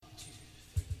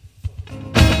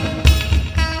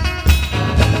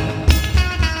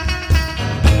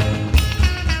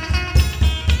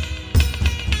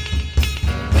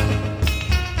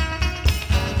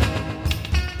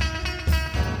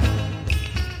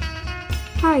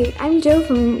Hi, I'm Joe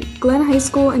from Glen High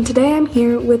School, and today I'm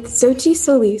here with Xochi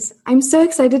Solis. I'm so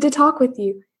excited to talk with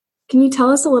you. Can you tell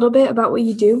us a little bit about what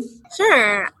you do?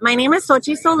 Sure. My name is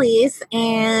Xochi Solis,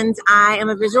 and I am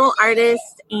a visual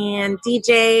artist and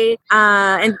DJ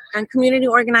and community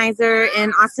organizer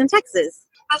in Austin, Texas.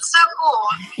 That's so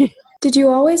cool. Did you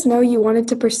always know you wanted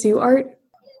to pursue art?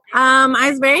 I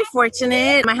was very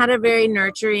fortunate. I had a very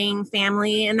nurturing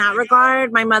family in that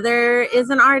regard. My mother is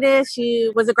an artist. She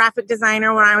was a graphic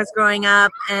designer when I was growing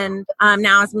up, and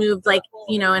now has moved,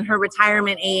 in her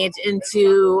retirement age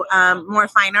into more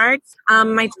fine arts.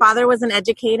 My father was an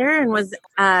educator and was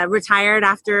retired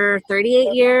after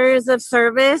 38 years of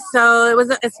service. So it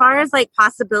was, as far as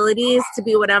possibilities to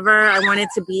be whatever I wanted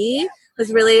to be,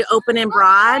 was really open and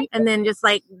broad. And then just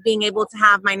being able to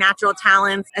have my natural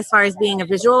talents as far as being a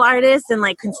visual artist and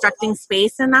constructing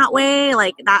space in that way,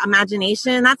 that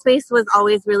imagination, that space was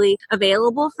always really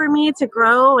available for me to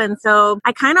grow. And so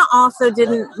I kind of also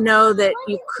didn't know that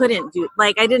you couldn't do,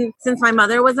 since my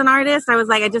mother was an artist, I was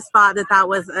I just thought that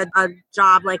was a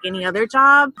job like any other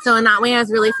job. So in that way, I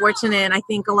was really fortunate. I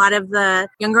think a lot of the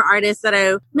younger artists that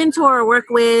I mentor or work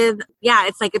with,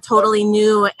 it's a totally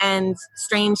new and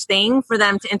strange thing for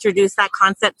them to introduce that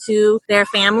concept to their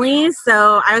families.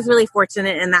 So I was really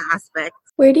fortunate in that aspect.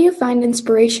 Where do you find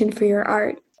inspiration for your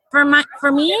art? For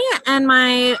me and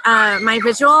my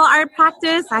visual art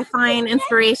practice, I find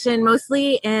inspiration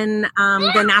mostly in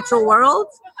the natural world.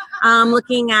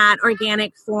 Looking at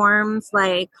organic forms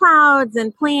like clouds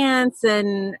and plants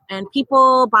and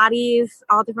people, bodies,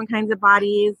 all different kinds of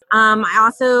bodies. I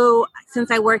also,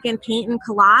 since I work in paint and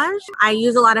collage, I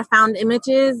use a lot of found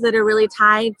images that are really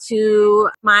tied to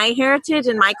my heritage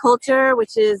and my culture,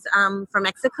 which is from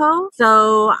Mexico.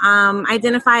 So I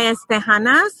identify as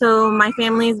Tejana. So my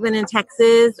family's been in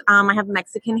Texas. I have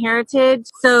Mexican heritage.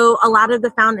 So a lot of the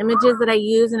found images that I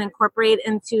use and incorporate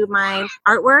into my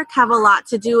artwork have a lot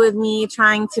to do with me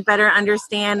trying to better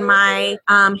understand my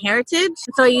heritage.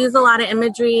 So I use a lot of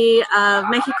imagery of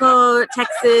Mexico,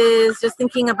 Texas, just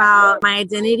thinking about my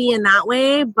identity in that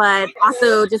way, but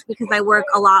also just because I work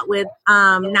a lot with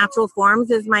natural forms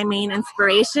is my main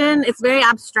inspiration. It's very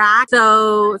abstract,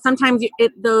 so sometimes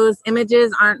those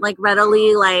images aren't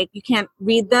readily, you can't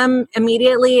read them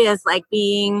immediately as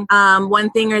being one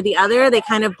thing or the other. They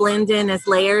kind of blend in as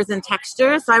layers and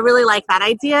textures. So I really like that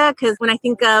idea, because when I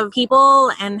think of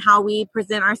people and how we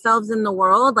present ourselves in the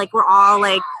world, we're all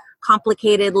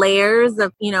complicated layers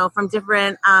of, from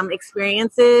different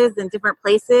experiences and different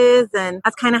places. And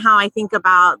that's kind of how I think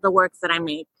about the works that I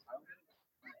make.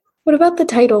 What about the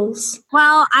titles?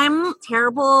 Well, I'm a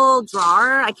terrible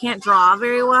drawer. I can't draw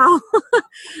very well.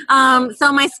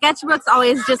 So my sketchbooks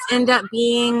always just end up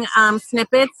being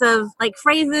snippets of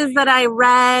phrases that I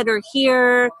read or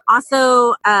hear.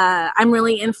 Also, I'm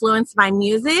really influenced by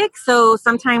music. So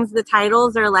sometimes the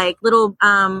titles are little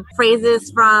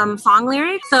phrases from song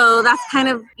lyrics. So that's kind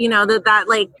of,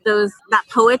 that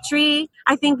poetry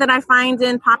I think that I find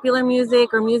in popular music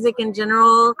or music in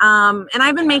general. And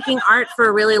I've been making art for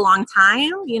a really long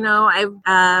time.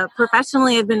 I've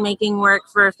professionally I've been making work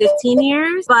for 15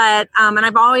 years, but and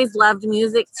I've always loved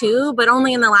music too, but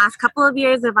only in the last couple of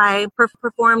years have I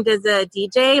performed as a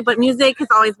DJ. But music has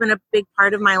always been a big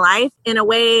part of my life. In a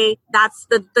way, that's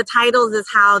the titles is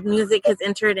how music has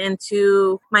entered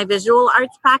into my visual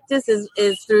arts practice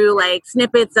is through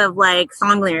snippets of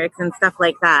song lyrics and stuff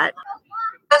like that.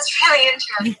 That's really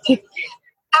interesting.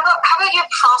 How about your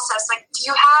process? Do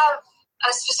you have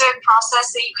a specific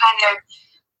process that you kind of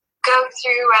go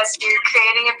through as you're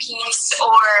creating a piece,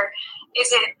 or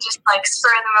is it just spur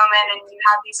of the moment and you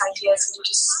have these ideas and you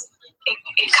just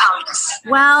it comes?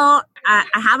 Well, I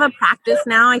have a practice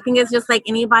now. I think it's just like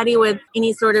anybody with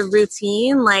any sort of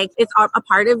routine, it's a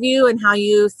part of you and how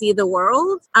you see the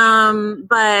world.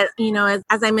 But,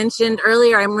 as I mentioned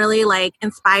earlier, I'm really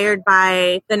inspired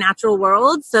by the natural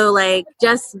world. So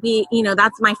just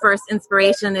that's my first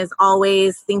inspiration, is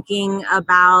always thinking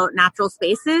about natural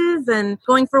spaces and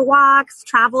going for walks.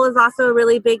 Travel is also a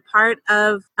really big part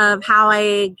of how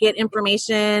I get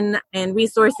information and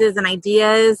resources and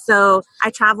ideas. So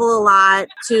I travel a lot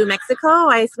to Mexico.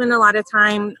 I spend a lot of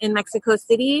time in Mexico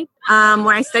City,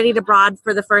 where I studied abroad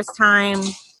for the first time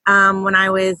when I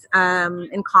was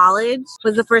in college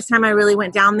was the first time I really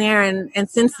went down there. And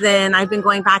since then, I've been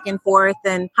going back and forth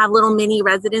and have little mini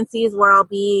residencies where I'll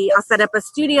set up a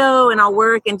studio and I'll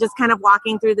work, and just kind of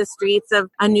walking through the streets of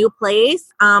a new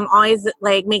place always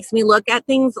like makes me look at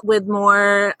things with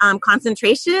more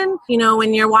concentration. You know,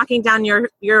 when you're walking down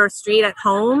your street at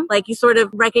home, like you sort of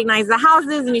recognize the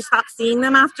houses and you stop seeing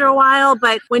them after a while.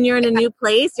 But when you're in a new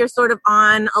place, you're sort of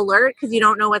on alert because you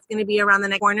don't know what's going to be around the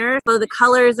next corner. So the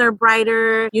colors are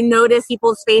brighter. You notice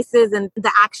people's faces and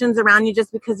the actions around you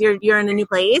just because you're in a new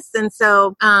place. And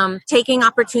so taking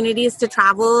opportunities to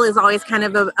travel is always kind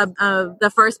of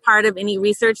the first part of any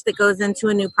research that goes into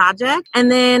a new project.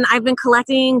 And then I've been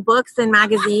collecting books and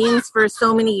magazines for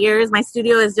so many years. My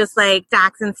studio is just like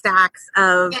stacks and stacks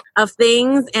of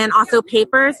things, and also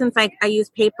paper, since I use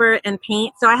paper and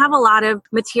paint. So I have a lot of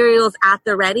materials at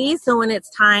the ready. So when it's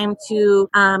time to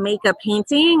make a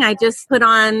painting, I just put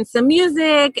on some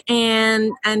music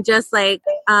and just like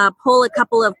pull a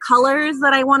couple of colors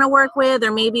that I want to work with,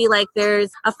 or maybe like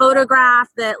there's a photograph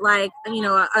that like, you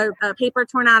know, a paper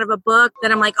torn out of a book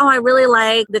that I'm like, oh, I really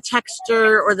like the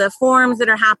texture or the forms that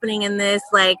are happening in this,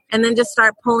 like, and then just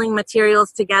start pulling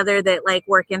materials together that like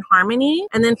work in harmony.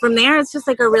 And then from there, it's just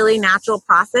like a really natural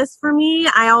process for me.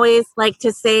 I always like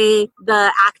to say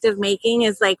the act of making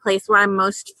is like place where I'm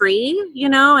most free, you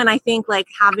know, and I think like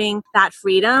having that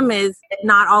freedom is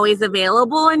not always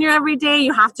available in your everyday.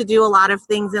 You have to do a lot of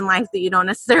things in life that you don't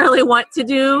necessarily want to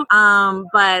do.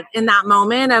 But in that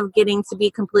moment of getting to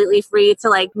be completely free to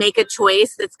like make a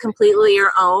choice that's completely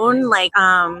your own, like,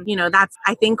 you know, that's,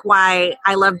 I think why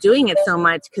I love doing it so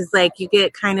much. Cause like you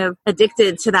get kind of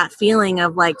addicted to that feeling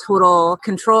of like total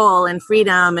control and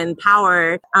freedom and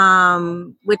power,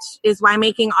 which is why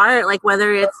making art, like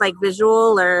whether it's like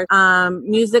visual or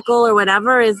musical or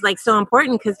whatever, is like so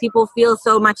important because people feel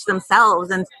so much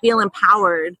themselves and feel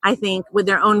empowered, I think, with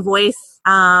their own voice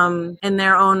and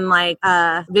their own like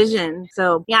vision.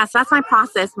 So yeah, so that's my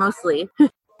process mostly.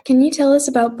 Can you tell us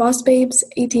about Boss Babes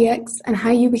ATX and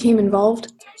how you became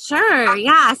involved? Sure.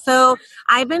 Yeah. So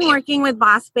I've been working with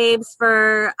Boss Babes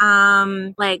for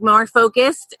like more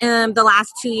focused in the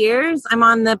last 2 years. I'm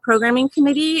on the programming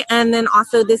committee. And then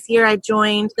also this year I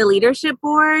joined the leadership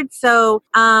board. So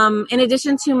in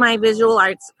addition to my visual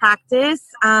arts practice,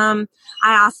 I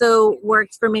also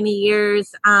worked for many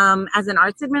years as an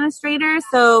arts administrator.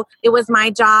 So it was my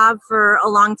job for a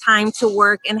long time to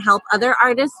work and help other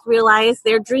artists realize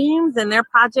their dreams and their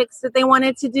projects that they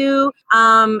wanted to do.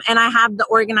 And I have the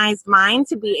organized mind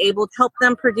to be able to help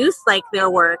them produce like their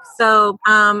work. So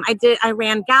I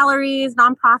ran galleries,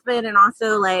 nonprofit, and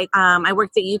also like I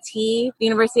worked at UT, the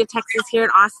University of Texas here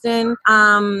at Austin,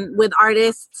 with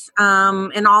artists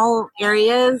in all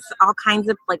areas, all kinds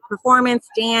of like performance,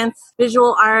 dance,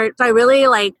 visual art. So I really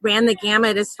like ran the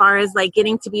gamut as far as like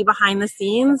getting to be behind the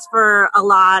scenes for a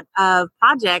lot of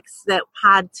projects that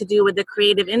had to do with the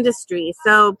creative industry.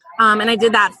 So, and I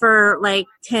did that for like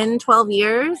 10, 12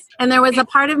 years. And there was a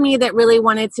part of me that really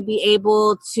wanted to be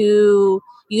able to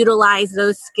utilize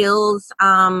those skills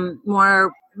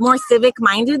more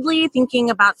civic-mindedly, thinking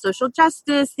about social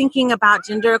justice, thinking about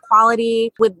gender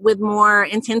equality with more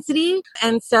intensity.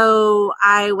 And so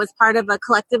I was part of a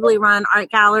collectively run art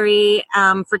gallery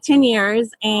for 10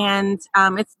 years, and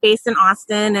it's based in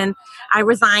Austin. And I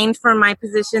resigned from my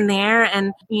position there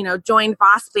and, you know, joined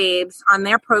Boss Babes on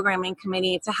their programming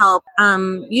committee to help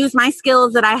use my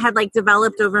skills that I had like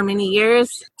developed over many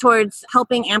years towards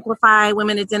helping amplify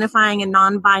women identifying and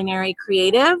non-binary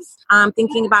creatives,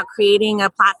 thinking about creating a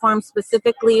platform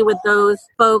specifically with those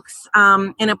folks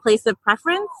in a place of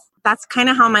preference. That's kind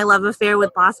of how my love affair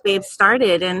with Boss Babes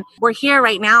started. And we're here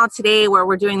right now today where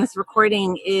we're doing this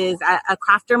recording is a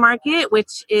crafter market,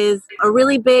 which is a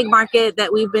really big market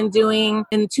that we've been doing.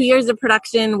 In 2 years of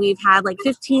production, we've had like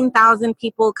 15,000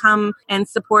 people come and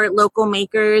support local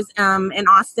makers in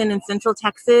Austin and Central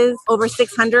Texas. Over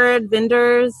 600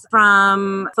 vendors,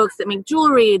 from folks that make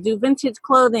jewelry, do vintage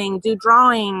clothing, do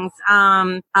drawings,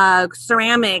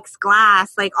 ceramics,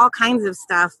 glass, like all kinds of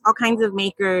stuff. All kinds of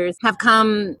makers have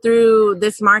come through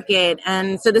this market.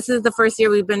 And so this is the first year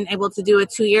we've been able to do a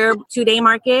 2-day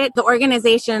market. The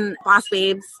organization Boss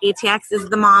Babes ATX is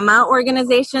the mama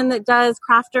organization that does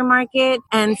crafter market.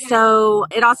 And so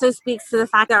it also speaks to the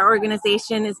fact that our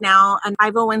organization is now a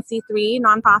 501c3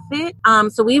 nonprofit.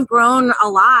 So we've grown a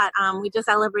lot. We just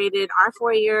celebrated our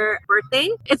 4-year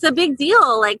birthday. It's a big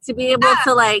deal, like to be able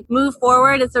to like move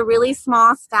forward. It's a really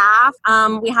small staff.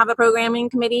 We have a programming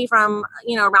committee from,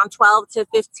 you know, around 12 to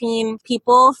 15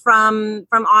 people from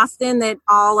Austin that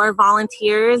all are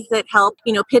volunteers that help,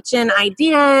 pitch in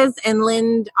ideas and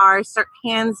lend our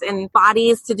hands and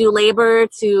bodies to do labor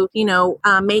to,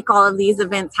 make all of these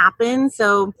events happen.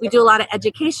 So we do a lot of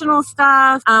educational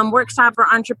stuff, workshop for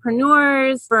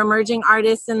entrepreneurs, for emerging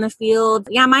artists in the field.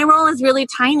 Yeah, my role is really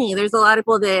tiny. There's a lot of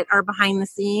people that are behind the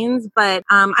scenes, but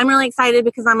I'm really excited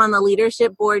because I'm on the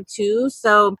leadership board too.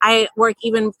 So I work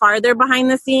even farther behind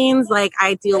the scenes. Like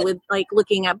I deal with like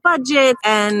looking at budgets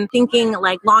and thinking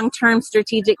like long-term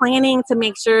strategic planning to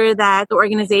make sure that the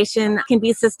organization can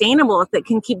be sustainable, that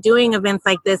can keep doing events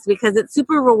like this, because it's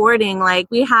super rewarding. Like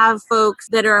we have folks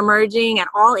that are emerging at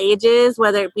all ages,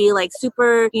 whether it be like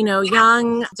super,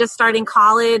 young, just starting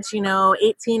college, 18,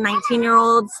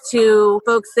 19-year-olds, to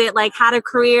folks that like had a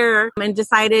career and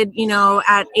decided,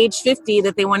 at age 50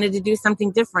 that they wanted to do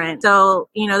something different. So,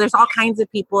 there's all kinds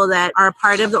of people that are a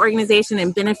part of the organization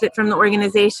and benefit from the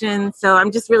organization. So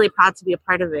I'm just really proud to be a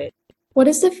part of it. What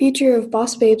does the future of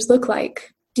Boss Babes look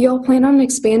like? Do y'all plan on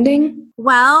expanding?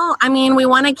 Well, we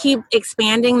want to keep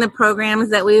expanding the programs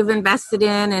that we've invested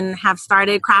in and have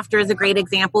started. Crafter is a great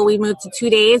example. We moved to 2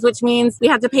 days, which means we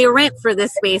have to pay rent for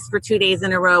this space for 2 days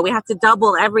in a row. We have to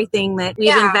double everything that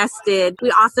we've invested.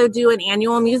 We also do an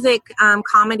annual music,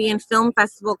 comedy and film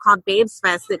festival called Babes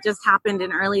Fest that just happened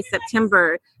in early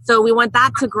September. So we want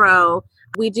that to grow.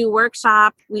 We do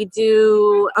workshop. We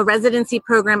do a residency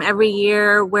program every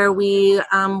year where we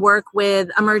work with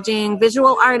emerging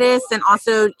visual artists and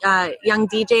also young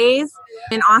DJs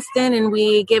in Austin, and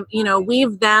we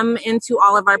weave them into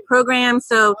all of our programs.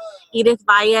 So Edith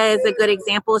Valle is a good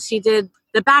example. She did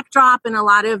the backdrop and a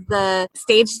lot of the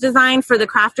stage design for the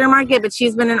Crafter Market, but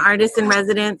she's been an artist in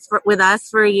residence with us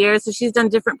for a year. So she's done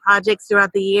different projects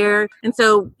throughout the year. And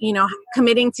so,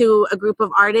 committing to a group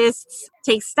of artists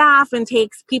takes staff and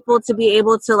takes people to be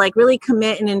able to like really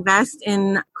commit and invest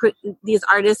in these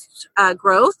artists'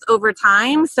 growth over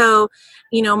time. So,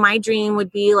 my dream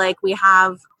would be like we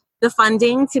have the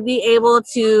funding to be able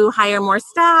to hire more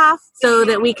staff so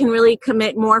that we can really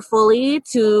commit more fully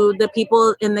to the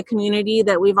people in the community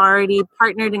that we've already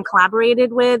partnered and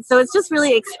collaborated with. So it's just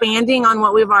really expanding on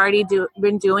what we've already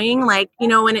been doing. Like,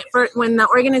 when the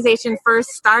organization first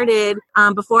started,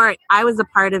 before I was a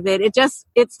part of it,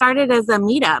 it started as a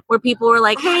meetup where people were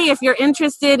like, hey, if you're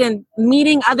interested in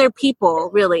meeting other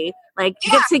people, really, like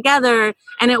get together.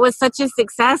 And it was such a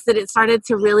success that it started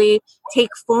to really take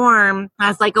form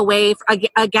as like a way for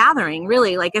a gathering,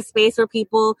 really like a space where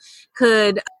people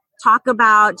could talk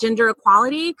about gender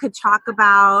equality, could talk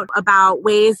about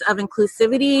ways of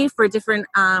inclusivity for different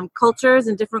cultures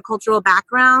and different cultural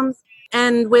backgrounds.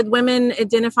 And with women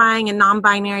identifying and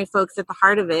non-binary folks at the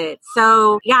heart of it.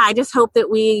 So yeah, I just hope that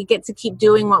we get to keep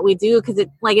doing what we do, because it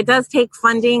does take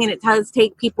funding and it does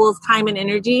take people's time and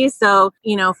energy. So,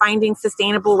 finding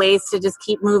sustainable ways to just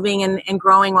keep moving and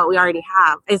growing what we already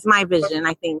have is my vision,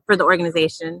 I think, for the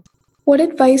organization. What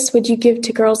advice would you give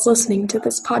to girls listening to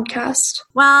this podcast?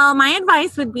 Well, my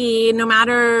advice would be, no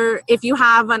matter if you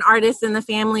have an artist in the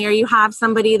family or you have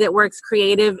somebody that works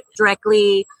creative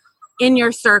directly in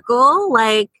your circle,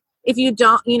 like if you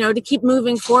don't, to keep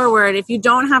moving forward, if you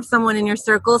don't have someone in your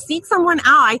circle, seek someone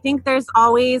out. I think there's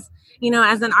always,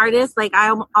 as an artist, like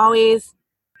I'm always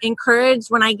encouraged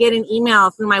when I get an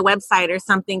email through my website or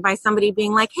something by somebody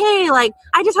being like, hey, like,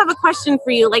 I just have a question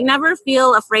for you. Like, never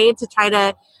feel afraid to try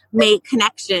to make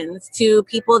connections to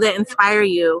people that inspire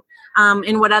you.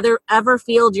 In whatever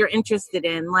field you're interested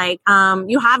in. Like,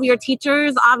 you have your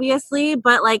teachers, obviously,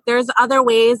 but like there's other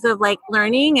ways of like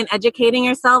learning and educating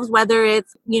yourselves, whether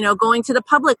it's, going to the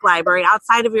public library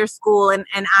outside of your school and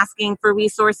asking for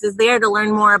resources there to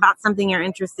learn more about something you're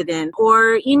interested in,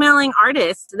 or emailing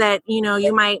artists that,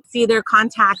 you might see their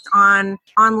contact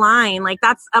online. Like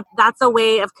that's a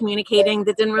way of communicating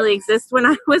that didn't really exist when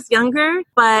I was younger,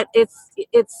 but it's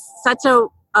such a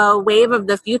wave of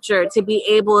the future to be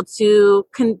able to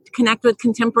connect with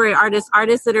contemporary artists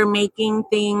that are making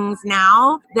things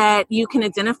now that you can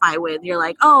identify with. You're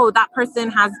like, oh, that person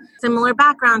has similar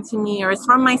background to me, or is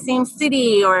from my same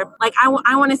city, or like I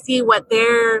want to see what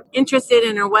they're interested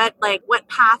in, or what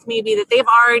path maybe that they've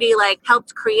already like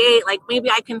helped create. Like maybe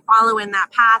I can follow in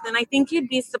that path. And I think you'd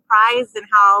be surprised in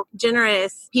how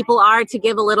generous people are to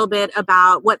give a little bit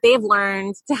about what they've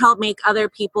learned to help make other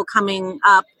people coming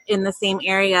up in the same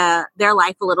area their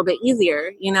life a little bit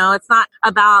easier. It's not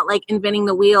about like inventing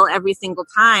the wheel every single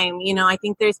time. I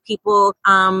think there's people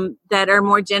that are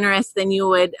more generous than you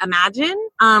would imagine.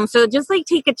 So just like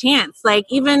take a chance, like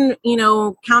even,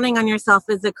 counting on yourself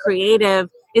as a creative,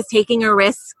 is taking a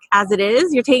risk as it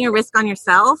is. You're taking a risk on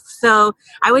yourself. So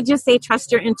I would just say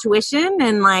trust your intuition.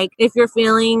 And like, if you're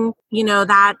feeling,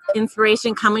 that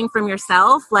inspiration coming from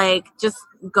yourself, like just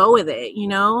go with it,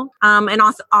 and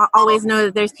also always know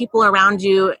that there's people around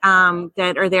you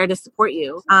that are there to support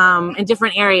you in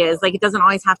different areas. Like, it doesn't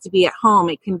always have to be at home.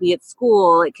 It can be at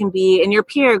school. It can be in your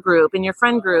peer group, in your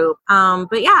friend group.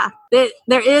 But yeah, there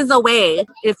is a way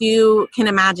if you can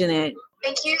imagine it.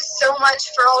 Thank you so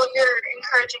much for all of your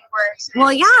encouraging words.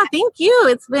 Well, yeah, thank you.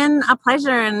 It's been a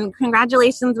pleasure, and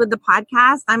congratulations with the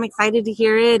podcast. I'm excited to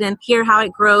hear it and hear how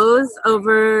it grows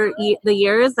over the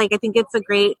years. Like, I think it's a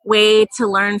great way to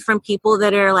learn from people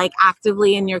that are like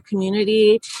actively in your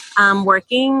community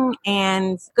working,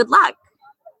 and good luck.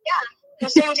 Yeah,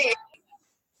 same to you.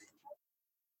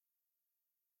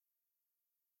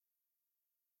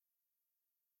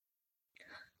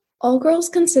 All Girls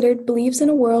Considered believes in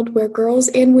a world where girls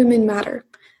and women matter.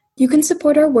 You can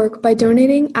support our work by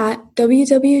donating at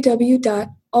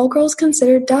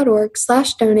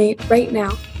www.allgirlsconsidered.org/donate right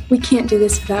now. We can't do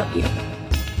this without you.